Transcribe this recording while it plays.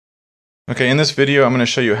Okay, in this video I'm going to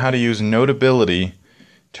show you how to use Notability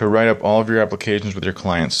to write up all of your applications with your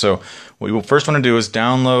clients. So what you will first want to do is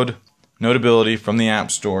download Notability from the App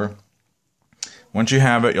Store. Once you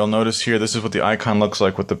have it, you'll notice here this is what the icon looks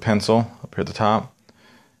like with the pencil up here at the top.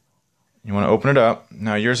 You want to open it up.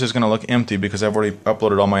 Now yours is going to look empty because I've already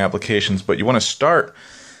uploaded all my applications, but you want to start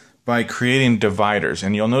by creating dividers.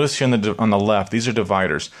 And you'll notice here on the left, these are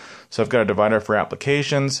dividers. So I've got a divider for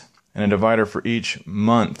applications and a divider for each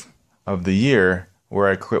month of the year where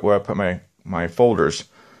I put my folders.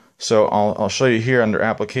 So I'll show you here under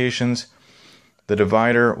applications. The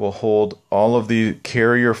divider will hold all of the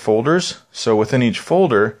carrier folders. So within each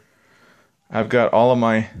folder, I've got all of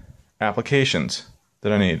my applications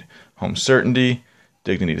that I need. Home Certainty,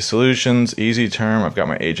 Dignity Solutions, Easy Term, I've got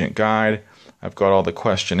my agent guide, I've got all the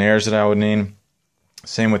questionnaires that I would need.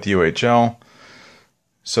 Same with UHL.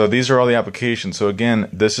 So these are all the applications. So again,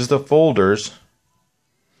 this is the folders.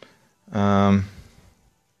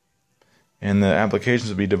 And the applications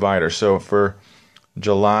would be dividers. So for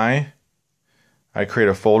July, I create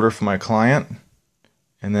a folder for my client,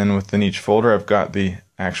 and then within each folder I've got the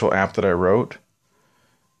actual app that I wrote.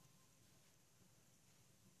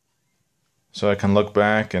 So I can look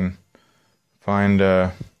back and find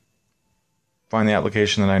the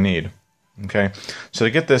application that I need. Okay, so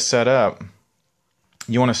to get this set up,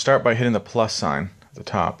 you want to start by hitting the plus sign at the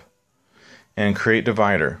top and create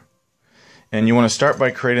divider. And you want to start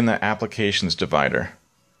by creating the applications divider.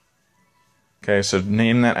 Okay, so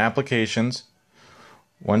name that applications.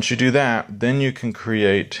 Once you do that, then you can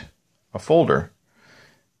create a folder.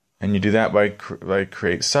 And you do that by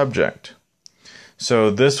create subject.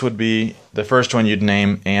 So this would be the first one you'd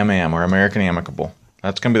name AmAm or American Amicable.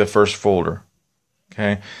 That's going to be the first folder.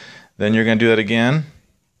 Okay, then you're going to do that again.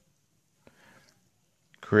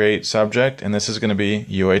 Create subject, and this is going to be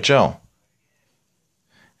UHL.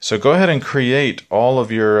 So go ahead and create all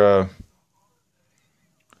of your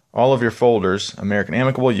folders: American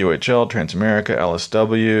Amicable, UHL, Transamerica,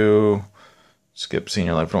 LSW, Skip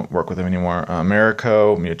Senior Life, don't work with them anymore,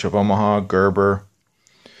 Americo, Mutual of Omaha, Gerber.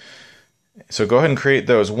 So go ahead and create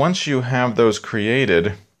those. Once you have those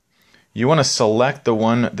created, you want to select the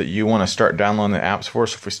one that you want to start downloading the apps for.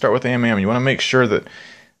 So if we start with AmAm, you want to make sure that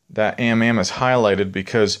that AmAm is highlighted,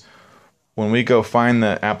 because when we go find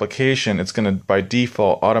the application, it's going to, by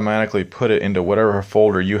default, automatically put it into whatever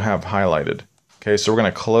folder you have highlighted. Okay, so we're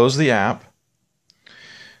going to close the app,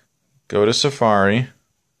 go to Safari,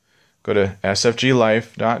 go to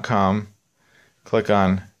sfglife.com, click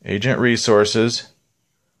on Agent Resources,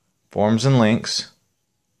 Forms and Links,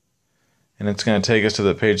 and it's going to take us to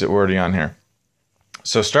the page that we're already on here.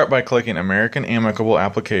 So start by clicking American Amicable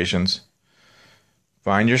Applications,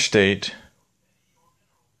 find your state,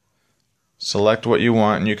 select what you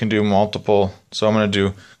want, and you can do multiple. So I'm going to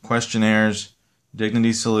do questionnaires,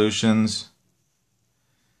 Dignity Solutions,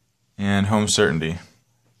 and Home Certainty.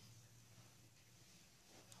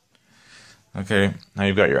 Okay, now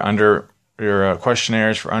you've got your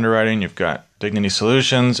questionnaires for underwriting, you've got Dignity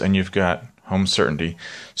Solutions, and you've got Home Certainty.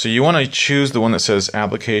 So you want to choose the one that says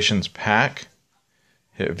Applications Pack,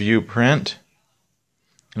 hit View Print,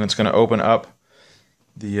 and it's going to open up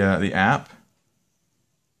the app.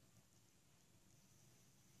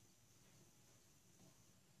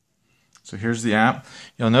 So here's the app.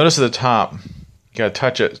 You'll notice at the top, you got to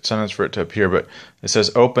touch it sometimes for it to appear, but it says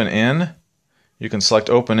Open In. You can select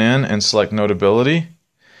Open In and select Notability,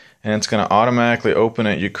 and it's going to automatically open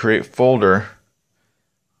it. You create folder,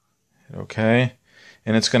 okay,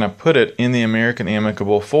 and it's going to put it in the American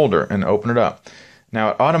Amicable folder and open it up.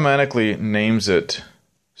 Now it automatically names it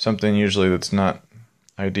something usually that's not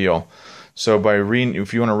ideal. So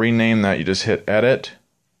if you want to rename that, you just hit Edit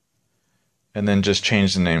and then just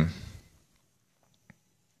change the name.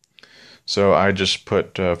 So I just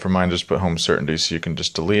put, for mine, just put Home Certainty, so you can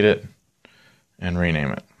just delete it and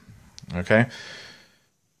rename it. Okay?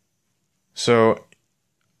 So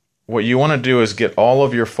what you want to do is get all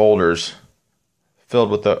of your folders filled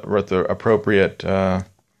with the appropriate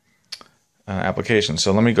applications.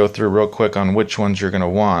 So let me go through real quick on which ones you're going to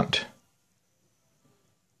want.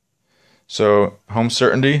 So Home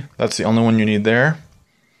Certainty, that's the only one you need there.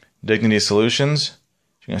 Dignity Solutions,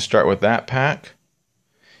 you're going to start with that pack.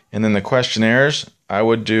 And then the questionnaires, I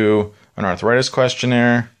would do an arthritis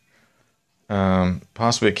questionnaire,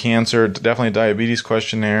 possibly a cancer, definitely a diabetes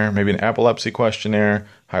questionnaire, maybe an epilepsy questionnaire,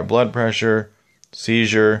 high blood pressure,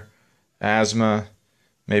 seizure, asthma,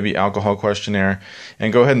 maybe alcohol questionnaire.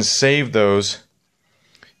 And go ahead and save those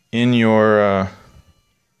in your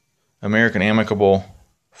American Amicable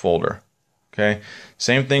folder. Okay,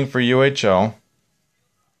 same thing for UHL.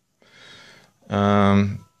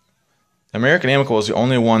 American Amicable is the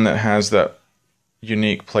only one that has that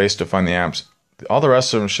unique place to find the apps. All the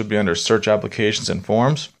rest of them should be under Search Applications and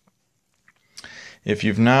Forms. If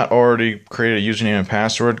you've not already created a username and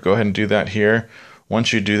password, go ahead and do that here.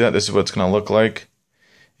 Once you do that, this is what it's going to look like.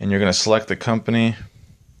 And you're going to select the company.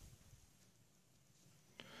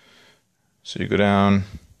 So you go down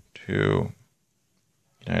to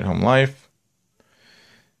United Home Life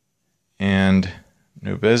and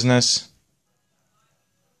New Business.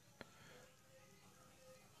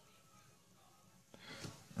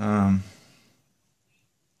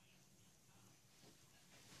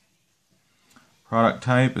 Product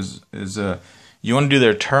type is you want to do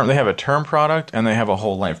their term. They have a term product and they have a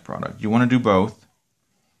whole life product. You want to do both.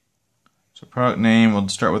 So product name, we'll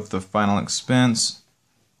start with the final expense.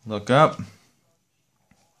 Look up.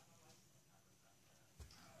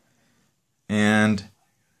 And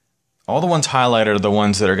all the ones highlighted are the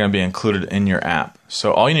ones that are going to be included in your app.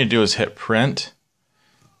 So all you need to do is hit print.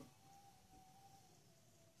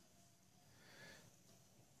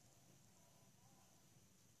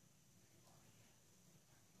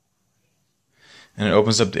 And it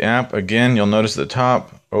opens up the app. Again, you'll notice at the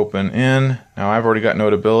top, open in. Now I've already got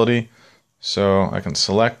Notability, so I can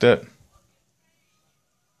select it.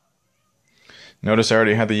 Notice I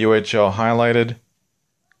already had the UHL highlighted.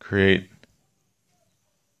 Create.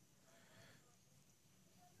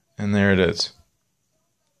 And there it is.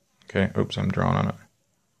 Okay, oops, I'm drawing on it.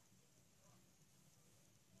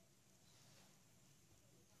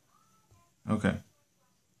 Okay.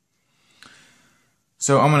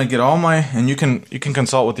 So I'm going to get all my, and you can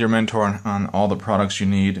consult with your mentor on all the products you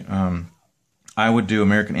need. I would do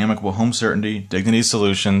American Amicable, Home Certainty, Dignity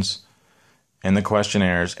Solutions, and the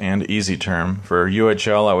questionnaires, and Easy Term. For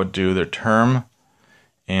UHL, I would do their term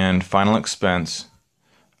and final expense.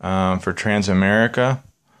 For Transamerica,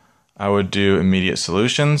 I would do Immediate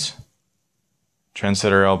Solutions,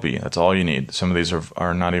 Trendsetter LB. That's all you need. Some of these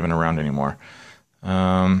are not even around anymore.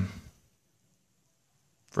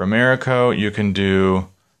 For Americo, you can do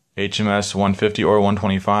HMS 150 or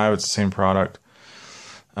 125. It's the same product.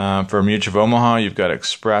 For Mutual of Omaha, you've got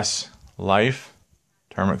Express Life,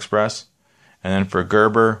 Term Express. And then for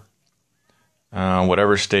Gerber,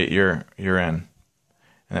 whatever state you're in.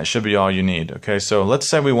 And that should be all you need. Okay, so let's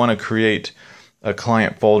say we want to create a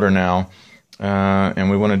client folder now, and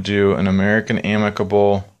we want to do an American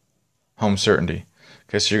Amicable Home Certainty.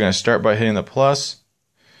 Okay, so you're going to start by hitting the plus.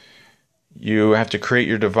 You have to create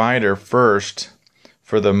your divider first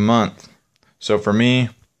for the month. So for me,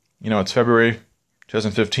 it's February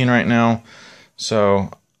 2015 right now. So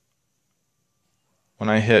when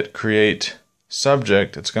I hit create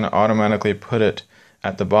subject, it's going to automatically put it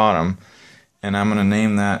at the bottom. And I'm going to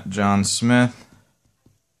name that John Smith.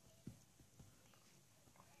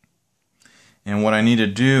 And what I need to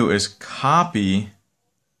do is copy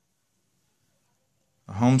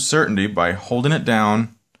a Home Certainty by holding it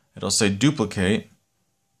down. It'll say duplicate,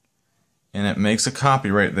 and it makes a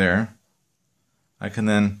copy right there. I can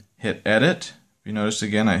then hit edit. If you notice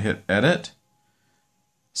again, I hit edit,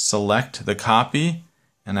 select the copy,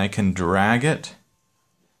 and I can drag it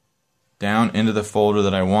down into the folder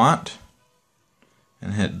that I want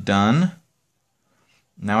and hit done.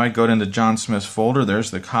 Now I go into John Smith's folder.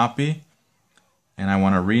 There's the copy, and I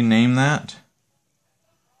want to rename that.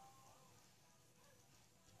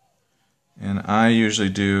 And I usually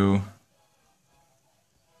do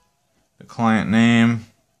the client name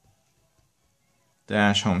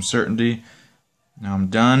dash Home Certainty. Now I'm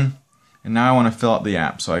done. And now I want to fill out the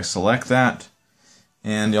app. So I select that.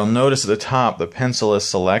 And you'll notice at the top the pencil is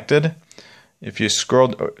selected. If you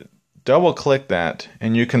scroll, double click that,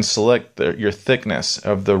 and you can select your thickness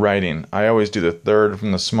of the writing. I always do the third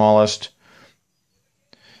from the smallest.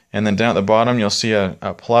 And then down at the bottom you'll see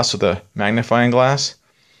a plus with a magnifying glass.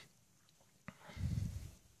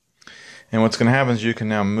 And what's going to happen is you can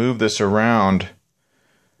now move this around.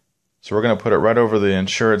 So we're going to put it right over the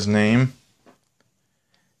insured's name.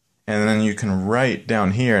 And then you can write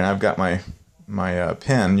down here, and I've got my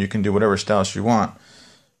pen. You can do whatever styles you want.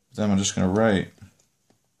 But then I'm just going to write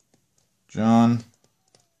John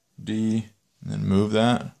D, and then move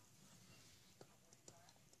that.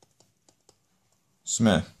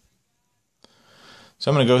 Smith. So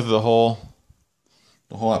I'm going to go through the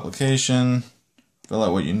whole application, fill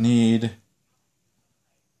out what you need.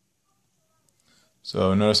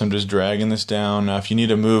 So notice I'm just dragging this down. Now if you need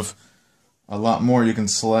to move a lot more, you can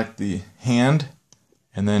select the hand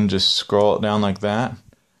and then just scroll it down like that,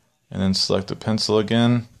 and then select the pencil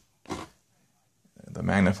again, the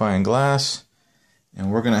magnifying glass,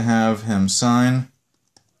 and we're going to have him sign.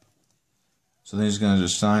 So then he's going to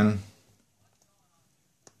just sign,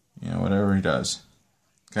 whatever he does.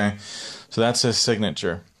 Okay, so that's his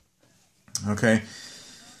signature. Okay,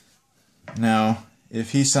 now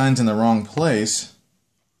if he signs in the wrong place,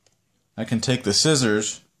 I can take the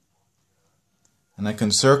scissors and I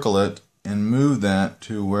can circle it and move that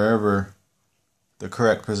to wherever the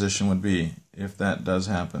correct position would be, if that does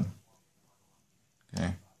happen.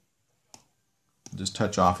 Okay, just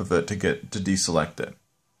touch off of it to deselect it.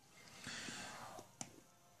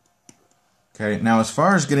 Okay, now as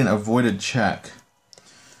far as getting a voided check,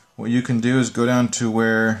 what you can do is go down to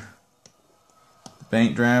where the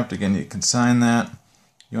bank draft, again you can sign that.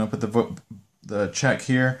 You want to put the check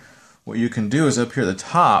here. What you can do is up here at the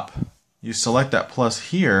top, you select that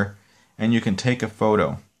plus here and you can take a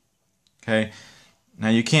photo. Okay, now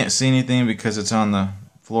you can't see anything because it's on the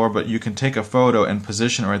floor, but you can take a photo and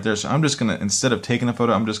position it right there. So I'm just going to, instead of taking a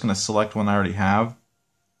photo, I'm just going to select one I already have.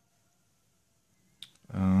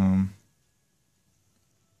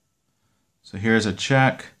 So here's a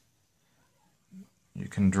check. You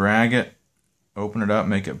can drag it, open it up,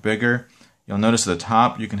 make it bigger. You'll notice at the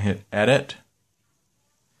top you can hit edit,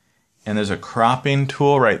 and there's a cropping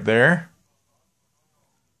tool right there,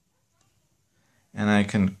 and I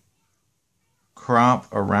can crop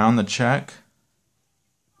around the check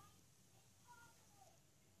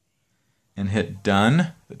and hit done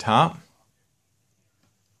at the top,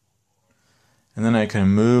 and then I can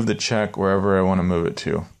move the check wherever I want to move it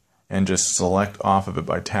to and just select off of it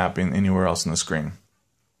by tapping anywhere else on the screen.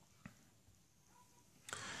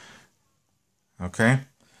 Okay,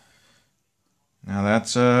 now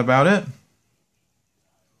that's about it.